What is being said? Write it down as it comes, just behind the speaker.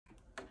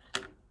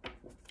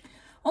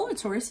Hola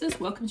Tauruses,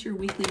 welcome to your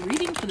weekly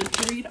reading for the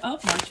period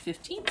of March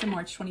 15th to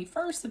March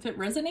 21st. If it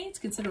resonates,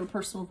 consider a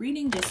personal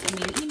reading. Just send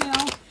me an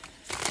email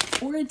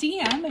or a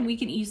DM and we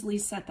can easily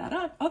set that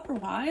up.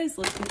 Otherwise,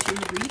 let's get to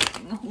your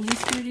reading. Holy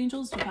Spirit,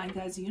 angels, divine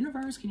guides, the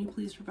universe, can you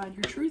please provide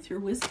your truth, your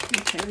wisdom,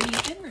 your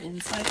clarity, and your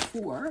insight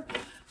for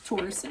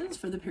Tauruses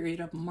for the period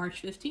of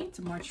March 15th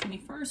to March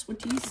 21st. What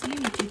do you see?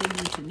 What do they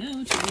need to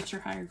know to reach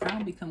your higher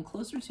ground, become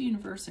closer to the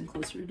universe and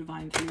closer to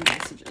divine through your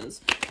messages?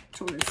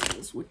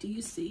 Tauruses, what do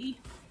you see?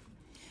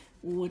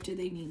 What do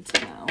they need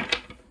to know?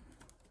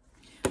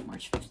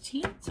 March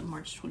 15th to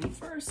March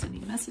 21st. Any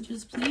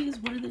messages, please?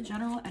 What are the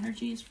general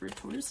energies for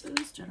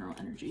Tauruses? General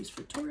energies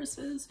for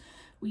Tauruses.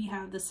 We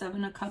have the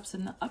Seven of Cups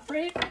in the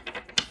upright.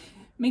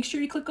 Make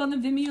sure you click on the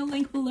Vimeo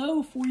link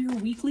below for your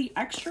weekly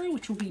extra,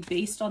 which will be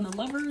based on the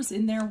lovers.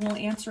 In there, we'll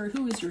answer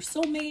who is your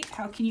soulmate,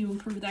 how can you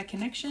improve that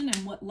connection,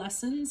 and what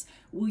lessons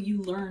will you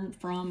learn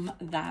from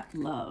that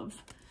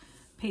love.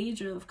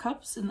 Page of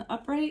Cups in the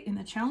upright in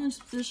the challenge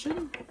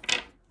position.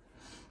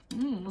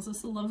 Was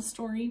this a love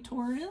story,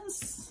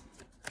 Taurus?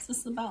 Is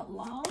this about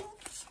love?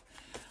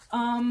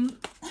 I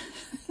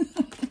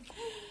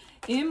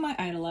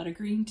had a lot of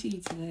green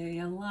tea today,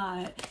 a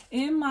lot.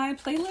 In my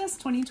playlist,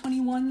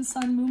 2021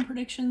 Sun Moon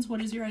Predictions,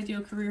 what is your ideal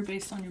career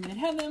based on your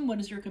midheaven? What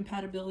is your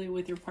compatibility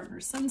with your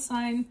partner's sun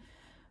sign?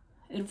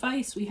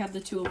 Advice, we have the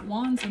Two of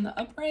Wands in the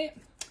upright.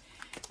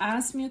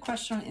 Ask me a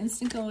question on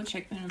Instant Go.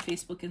 Check me out on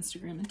Facebook,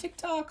 Instagram, and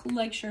TikTok.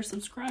 Like, share,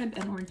 subscribe,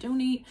 and or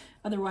donate.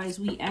 Otherwise,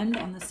 we end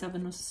on the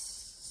Seven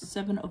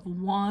of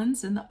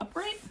Wands in the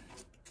upright.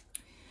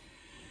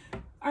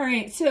 All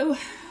right, so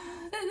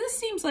this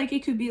seems like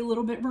it could be a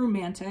little bit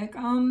romantic.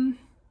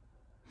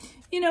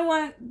 You know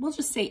what? We'll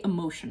just say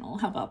emotional.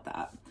 How about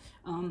that?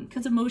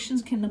 Because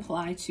emotions can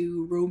apply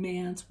to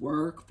romance,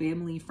 work,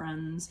 family,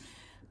 friends.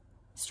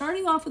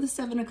 Starting off with the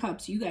Seven of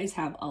Cups, you guys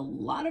have a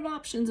lot of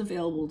options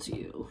available to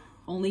you.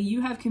 Only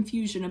you have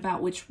confusion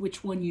about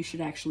which one you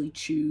should actually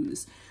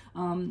choose.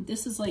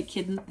 This is like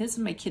this is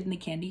my kid in the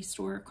candy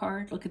store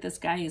card. Look at this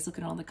guy. He's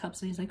looking at all the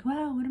cups and he's like,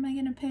 wow, what am I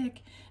going to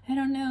pick? I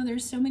don't know.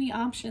 There's so many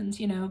options,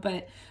 you know,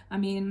 but I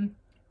mean,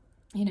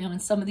 you know, in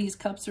some of these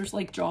cups, there's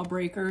like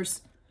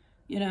jawbreakers,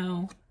 you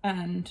know,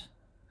 and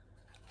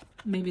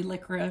maybe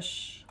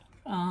licorice.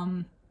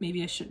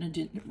 Maybe I shouldn't have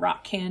did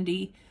rock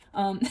candy.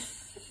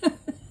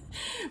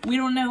 We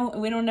don't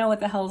know what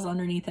the hell's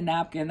underneath a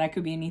napkin. That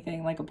could be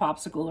anything like a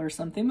popsicle or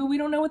something, but we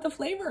don't know what the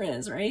flavor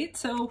is, right?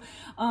 So,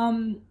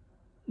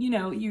 you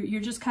know,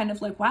 you're just kind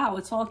of like, wow,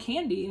 it's all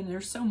candy and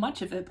there's so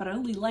much of it, but I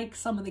only like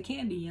some of the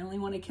candy. You only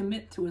want to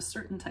commit to a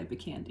certain type of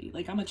candy.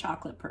 Like I'm a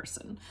chocolate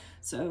person.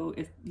 So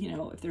if, you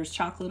know, if there's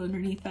chocolate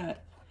underneath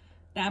that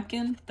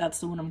napkin, that's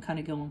the one I'm kind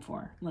of going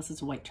for. Unless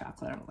it's white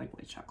chocolate. I don't like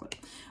white chocolate.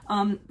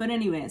 But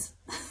anyways,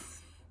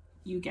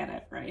 you get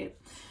it, right?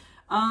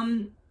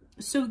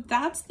 So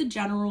that's the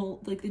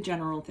general, like the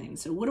general thing.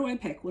 So what do I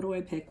pick? What do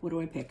I pick? What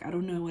do I pick? I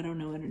don't know. I don't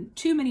know. And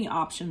too many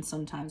options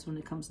sometimes when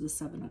it comes to the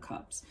Seven of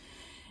Cups.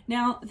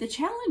 Now, the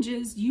challenge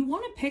is you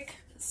want to pick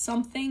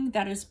something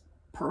that is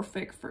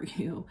perfect for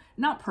you.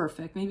 Not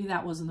perfect. Maybe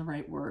that wasn't the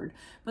right word,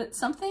 but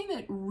something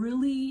that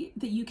really,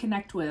 that you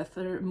connect with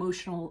at an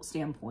emotional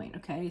standpoint.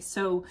 Okay.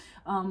 So,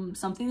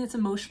 something that's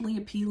emotionally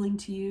appealing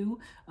to you.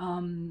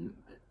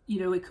 You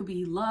know, it could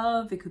be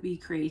love, it could be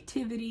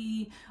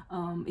creativity,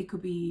 it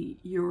could be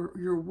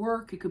your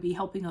work, it could be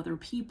helping other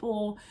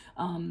people.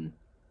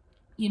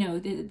 You know,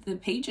 the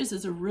Pages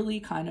is a really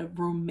kind of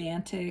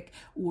romantic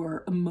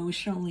or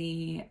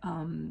emotionally,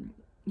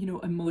 you know,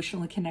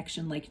 emotional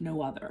connection like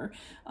no other.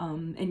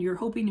 And you're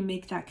hoping to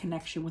make that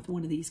connection with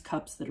one of these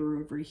cups that are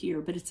over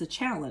here, but it's a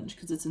challenge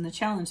because it's in the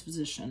challenge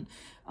position.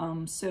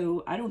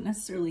 So I don't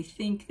necessarily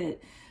think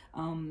that,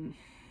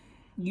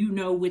 you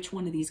know which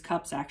one of these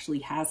cups actually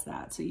has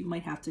that. So you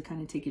might have to kind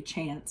of take a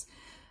chance.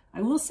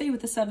 I will say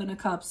with the Seven of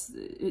Cups,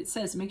 it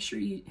says make sure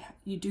you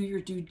do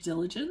your due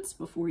diligence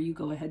before you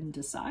go ahead and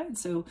decide.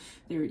 So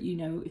there, you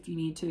know, if you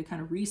need to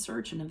kind of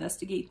research and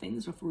investigate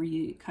things before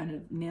you kind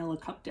of nail a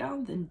cup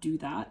down, then do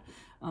that.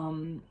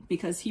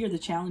 Because here the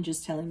challenge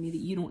is telling me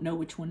that you don't know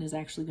which one is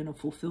actually going to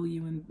fulfill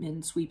you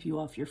and sweep you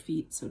off your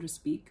feet, so to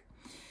speak.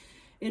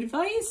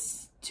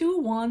 Advice, Two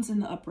of Wands in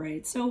the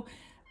upright. So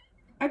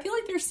I feel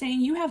like they're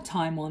saying you have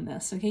time on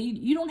this, okay?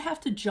 You don't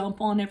have to jump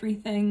on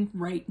everything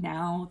right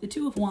now. The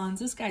Two of Wands,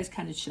 this guy's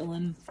kind of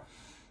chilling.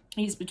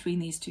 He's between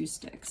these two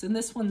sticks. And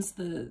this one's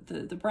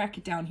the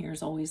bracket down here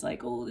is always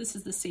like, oh, this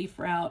is the safe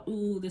route.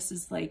 Oh, this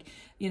is like,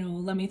 you know,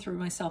 let me throw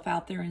myself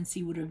out there and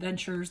see what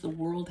adventures the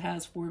world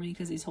has for me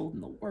because he's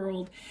holding the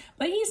world.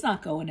 But he's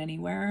not going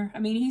anywhere. I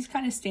mean, he's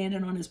kind of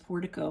standing on his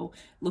portico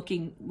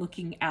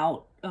looking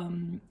out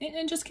and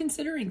just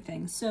considering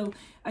things. So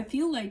I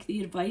feel like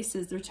the advice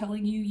is they're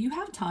telling you, you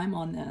have time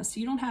on this.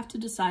 You don't have to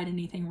decide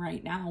anything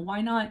right now.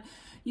 Why not,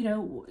 you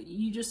know,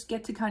 you just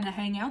get to kind of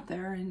hang out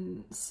there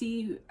and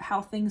see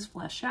how things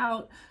flesh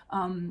out.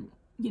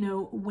 you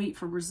know, wait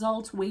for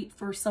results, wait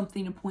for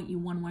something to point you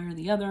one way or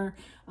the other.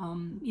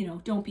 You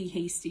know, don't be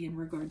hasty in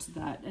regards to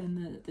that.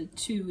 And the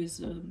 2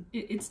 is,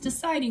 it's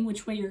deciding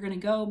which way you're going to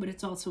go, but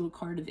it's also a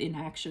card of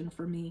inaction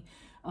for me,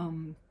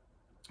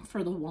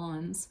 for the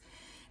Wands.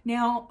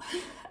 Now,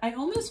 I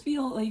almost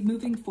feel like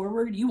moving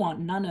forward, you want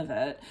none of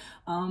it.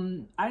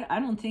 I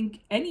don't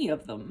think any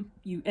of them,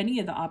 any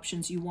of the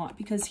options you want,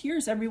 because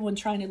here's everyone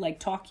trying to like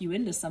talk you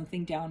into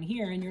something down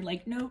here, and you're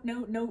like, no,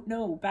 no, no,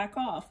 no, back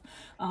off.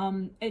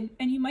 And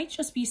you might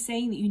just be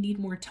saying that you need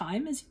more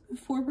time as you move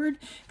forward,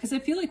 because I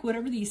feel like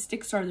whatever these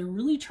sticks are, they're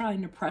really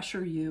trying to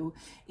pressure you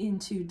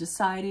into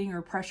deciding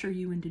or pressure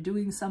you into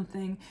doing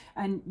something,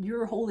 and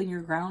you're holding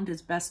your ground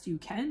as best you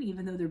can,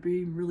 even though they're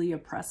being really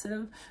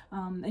oppressive.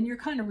 And you're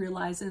kind of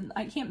realizing,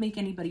 I can't make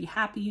everybody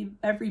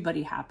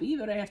happy,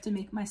 but I have to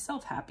make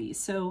myself happy.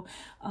 So,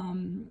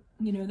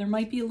 you know, there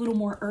might be a little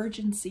more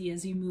urgency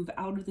as you move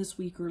out of this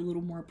week, or a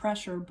little more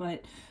pressure,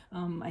 but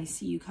I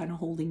see you kind of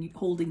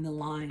holding the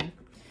line.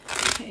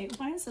 Okay,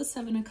 why is the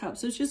 7 of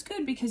Cups? So it's just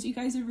good because you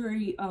guys are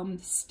very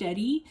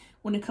steady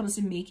when it comes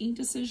to making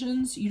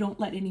decisions. You don't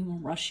let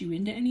anyone rush you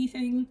into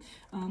anything,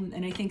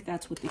 and I think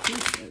that's what the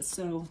case is.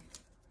 So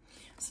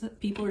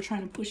people are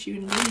trying to push you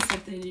into doing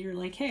something, and you're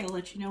like, hey, I'll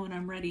let you know when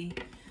I'm ready.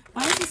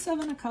 Why is the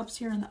 7 of Cups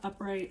here in the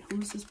upright?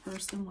 Who's this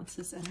person? What's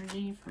this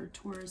energy for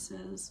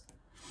Tauruses?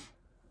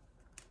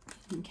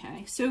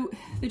 Okay, so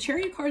the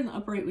Chariot card in the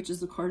upright, which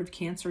is the card of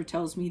Cancer,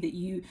 tells me that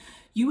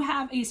you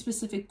have a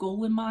specific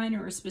goal in mind,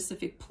 or a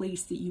specific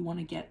place that you want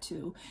to get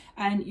to,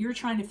 and you're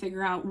trying to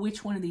figure out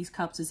which one of these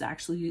cups is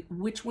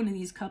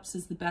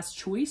the best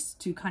choice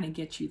to kind of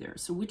get you there.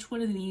 So which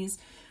one of these,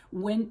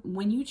 when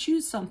you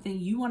choose something,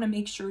 you want to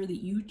make sure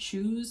that you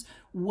choose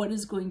what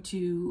is going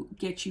to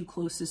get you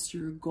closest to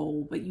your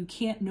goal, but you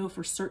can't know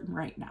for certain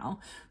right now.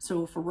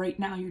 So for right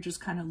now, you're just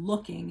kind of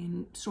looking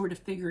and sort of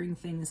figuring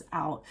things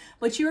out,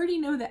 but you already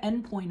know the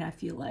end point, I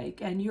feel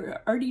like, and you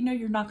already know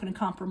you're not going to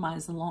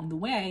compromise along the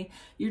way.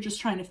 You're just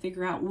trying to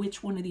figure out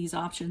which one of these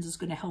options is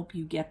going to help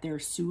you get there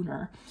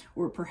sooner,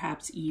 or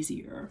perhaps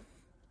easier.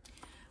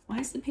 Why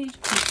is the Page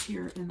of Cups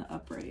here in the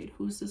upright?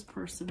 Who's this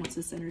person? What's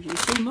this energy?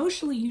 So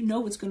emotionally, you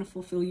know what's going to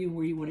fulfill you and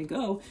where you want to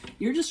go.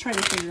 You're just trying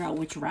to figure out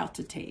which route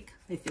to take,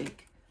 I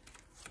think.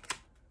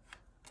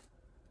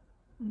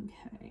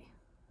 Okay.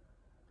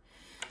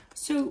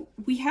 So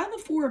we have the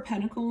 4 of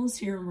Pentacles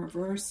here in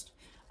reversed.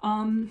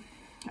 I'm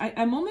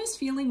almost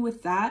feeling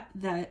with that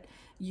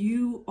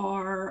you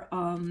are,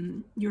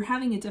 you're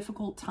having a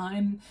difficult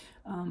time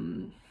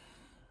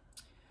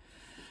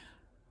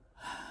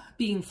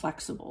being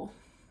flexible.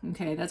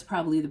 Okay, that's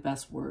probably the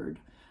best word,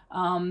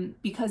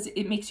 because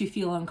it makes you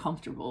feel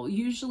uncomfortable.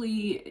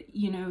 Usually,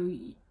 you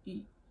know,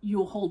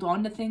 you'll hold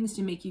on to things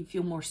to make you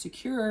feel more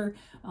secure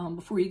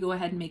before you go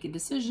ahead and make a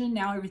decision.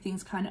 Now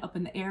everything's kind of up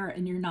in the air,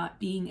 and you're not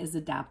being as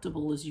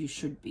adaptable as you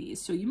should be.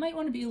 So you might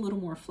want to be a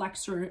little more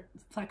flexible,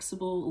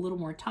 a little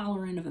more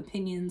tolerant of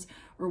opinions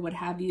or what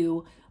have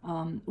you,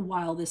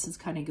 while this is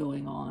kind of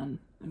going on,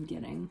 I'm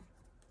getting.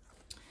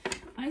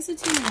 Why is the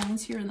 2 of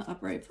Wands here in the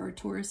upright for our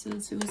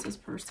Tauruses? Who is this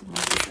person? What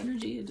is this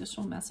energy?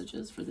 Additional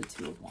messages for the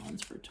 2 of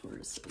Wands for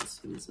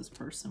Tauruses. Who is this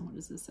person? What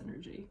is this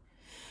energy?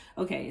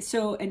 Okay,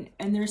 so, and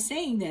they're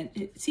saying that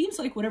it seems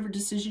like whatever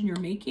decision you're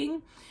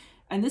making,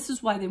 and this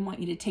is why they want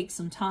you to take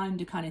some time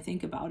to kind of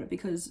think about it,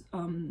 because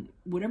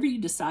whatever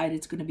you decide,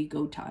 it's going to be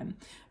go time.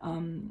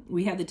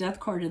 We have the Death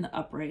card in the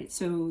upright,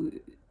 so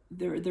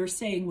they're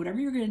saying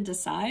whatever you're going to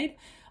decide,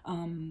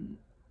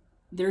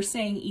 they're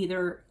saying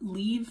either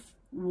leave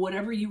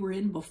whatever you were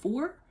in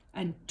before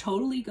and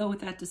totally go with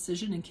that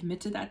decision and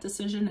commit to that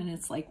decision, and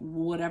it's like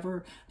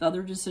whatever the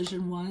other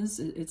decision was,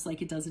 it's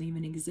like it doesn't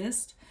even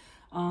exist,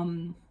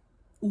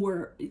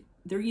 or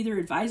they're either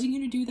advising you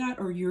to do that,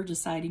 or you're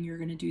deciding you're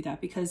going to do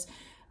that, because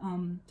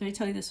did I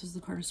tell you this was the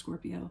card of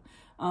Scorpio?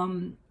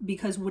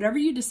 Because whatever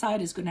you decide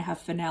is going to have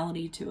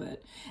finality to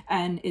it,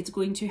 and it's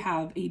going to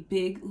have a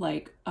big,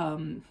 like,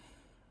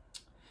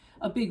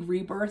 a big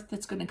rebirth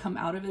that's going to come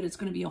out of it. It's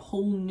going to be a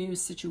whole new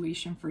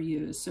situation for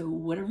you. So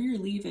whatever you're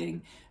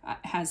leaving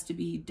has to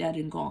be dead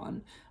and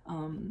gone,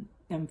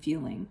 I'm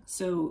feeling.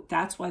 So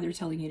that's why they're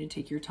telling you to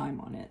take your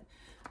time on it.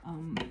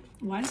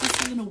 Why is the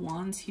 7 of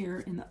Wands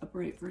here in the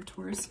upright for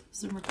Taurus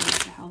in regards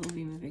to how they'll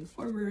be moving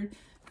forward?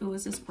 Who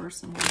is this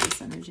person? What is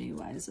this energy?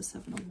 Why is the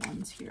 7 of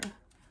Wands here?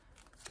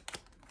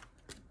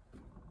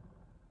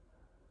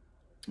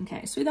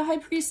 Okay, so the High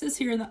Priestess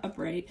here in the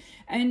upright,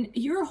 and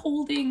you're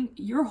holding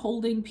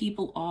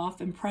people off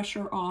and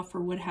pressure off,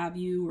 or what have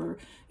you, or,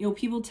 you know,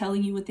 people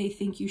telling you what they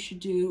think you should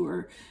do,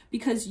 or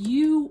because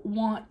you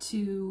want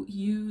to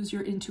use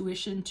your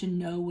intuition to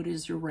know what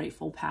is your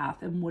rightful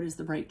path and what is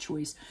the right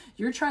choice.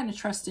 You're trying to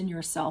trust in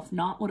yourself,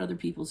 not what other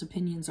people's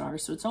opinions are.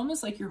 So it's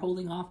almost like you're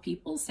holding off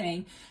people,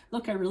 saying,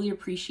 look, I really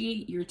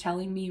appreciate you're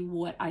telling me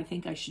what I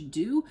think I should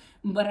do,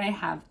 but I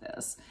have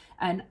this,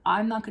 and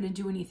I'm not going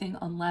to do anything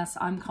unless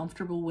I'm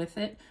comfortable with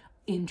it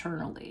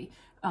internally.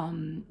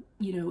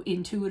 you know,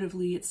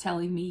 intuitively it's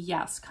telling me,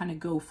 yes, kind of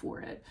go for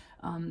it.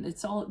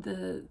 It's all,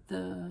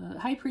 the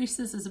High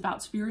Priestess is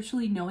about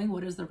spiritually knowing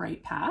what is the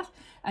right path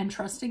and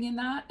trusting in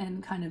that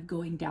and kind of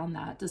going down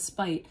that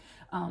despite,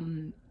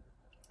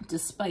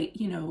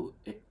 you know,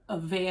 a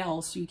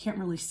veil, so you can't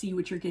really see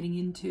what you're getting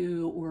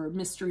into, or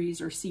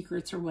mysteries or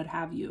secrets or what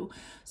have you.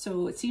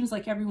 So it seems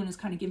like everyone is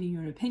kind of giving you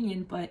an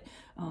opinion, but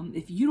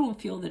if you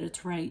don't feel that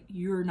it's right,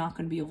 you're not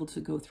going to be able to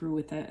go through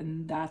with it,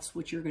 and that's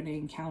what you're going to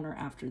encounter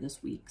after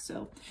this week.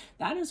 So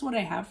that is what I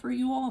have for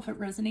you all. If it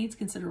resonates,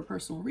 consider a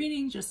personal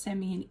reading. Just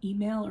send me an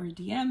email or a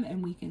DM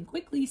and we can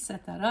quickly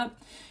set that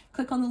up.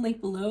 Click on the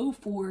link below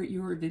for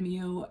your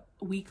Vimeo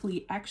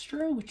weekly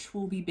extra, which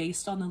will be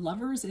based on the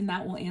lovers, and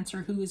that will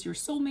answer who is your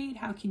soulmate,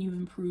 how can you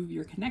improve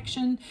your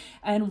connection,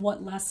 and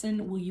what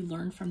lesson will you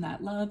learn from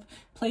that love.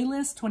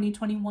 Playlist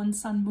 2021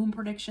 Sun Moon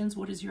predictions.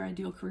 What is your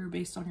ideal career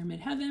based on your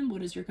midheaven?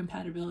 What is your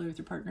compatibility with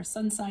your partner's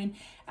sun sign?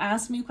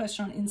 Ask me a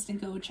question on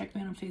Instant Go. Check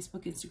me out on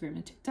Facebook, Instagram,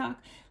 and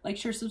TikTok. Like,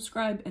 share,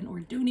 subscribe, and or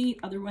donate.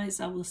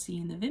 Otherwise, I will see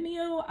you in the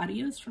Vimeo.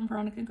 Adios from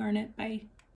Veronica Garnet. Bye.